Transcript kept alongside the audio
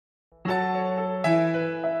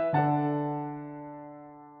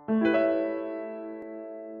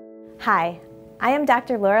Hi, I am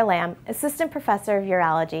Dr. Laura Lamb, Assistant Professor of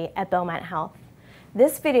Urology at Beaumont Health.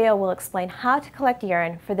 This video will explain how to collect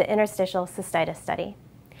urine for the Interstitial Cystitis study.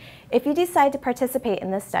 If you decide to participate in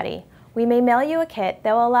this study, we may mail you a kit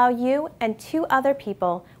that will allow you and 2 other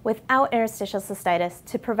people without interstitial cystitis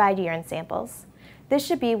to provide urine samples. This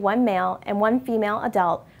should be 1 male and 1 female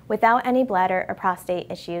adult without any bladder or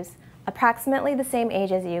prostate issues, approximately the same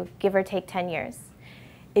age as you, give or take 10 years.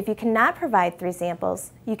 If you cannot provide 3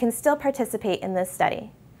 samples, you can still participate in this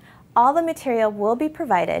study. All the material will be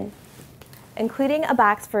provided, including a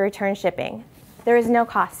box for return shipping. There is no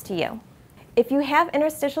cost to you. If you have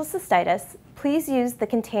interstitial cystitis, please use the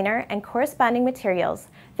container and corresponding materials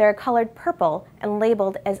that are colored purple and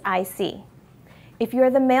labeled as IC. If you are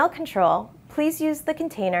the male control, please use the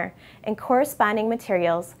container and corresponding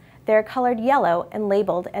materials that are colored yellow and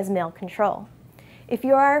labeled as male control. If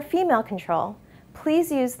you are a female control,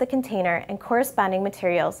 please use the container and corresponding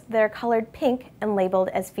materials that are colored pink and labeled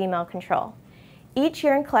as female control. Each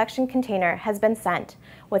urine collection container has been sent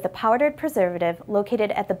with a powdered preservative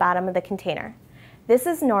located at the bottom of the container. This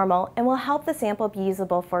is normal and will help the sample be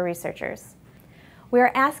usable for researchers. We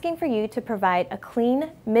are asking for you to provide a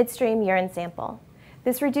clean, midstream urine sample.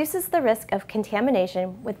 This reduces the risk of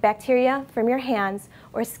contamination with bacteria from your hands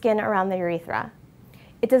or skin around the urethra.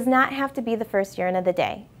 It does not have to be the first urine of the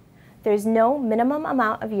day. There is no minimum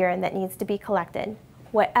amount of urine that needs to be collected.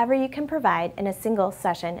 Whatever you can provide in a single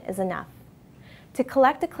session is enough. To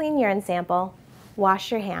collect a clean urine sample,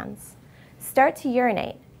 wash your hands. Start to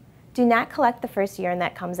urinate. Do not collect the first urine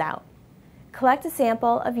that comes out. Collect a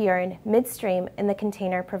sample of urine midstream in the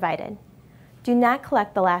container provided. Do not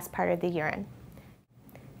collect the last part of the urine.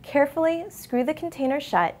 Carefully screw the container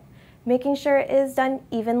shut, making sure it is done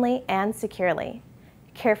evenly and securely.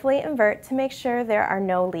 Carefully invert to make sure there are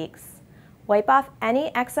no leaks. Wipe off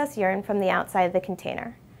any excess urine from the outside of the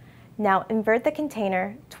container. Now invert the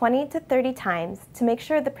container 20 to 30 times to make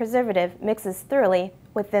sure the preservative mixes thoroughly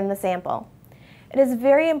within the sample. It is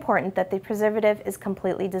very important that the preservative is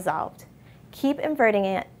completely dissolved. Keep inverting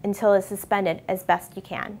it until it is suspended as best you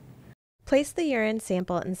can. Place the urine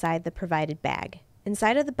sample inside the provided bag.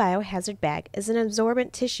 Inside of the biohazard bag is an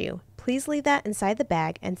absorbent tissue. Please leave that inside the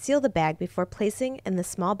bag and seal the bag before placing in the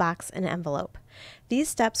small box and envelope. These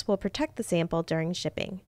steps will protect the sample during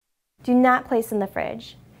shipping. Do not place in the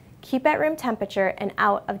fridge. Keep at room temperature and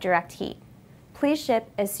out of direct heat. Please ship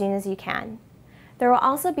as soon as you can. There will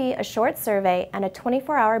also be a short survey and a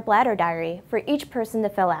 24-hour bladder diary for each person to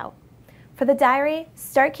fill out. For the diary,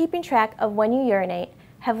 start keeping track of when you urinate,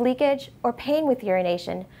 have leakage, or pain with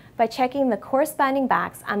urination by checking the corresponding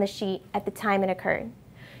box on the sheet at the time it occurred.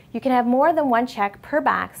 You can have more than 1 check per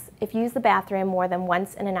box if you use the bathroom more than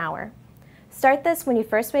once in an hour. Start this when you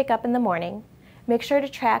first wake up in the morning. Make sure to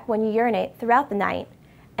track when you urinate throughout the night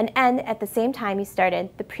and end at the same time you started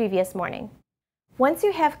the previous morning. Once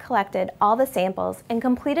you have collected all the samples and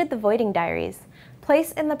completed the voiding diaries,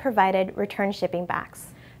 place in the provided return shipping box.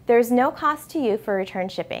 There is no cost to you for return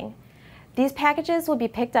shipping. These packages will be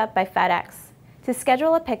picked up by FedEx. To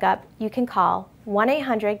schedule a pickup, you can call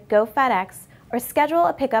 1-800-GO-FedEx or schedule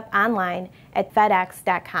a pickup online at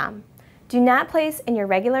fedex.com. Do not place in your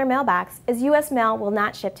regular mailbox as U.S. mail will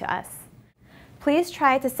not ship to us. Please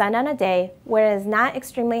try to send on a day when it is not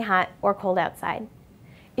extremely hot or cold outside.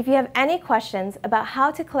 If you have any questions about how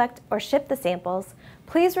to collect or ship the samples,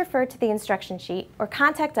 please refer to the instruction sheet or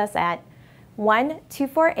contact us at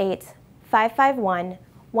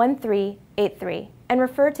 1-248-551-1383 and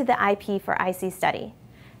refer to the IP for IC study.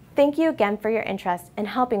 Thank you again for your interest in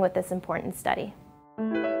helping with this important study.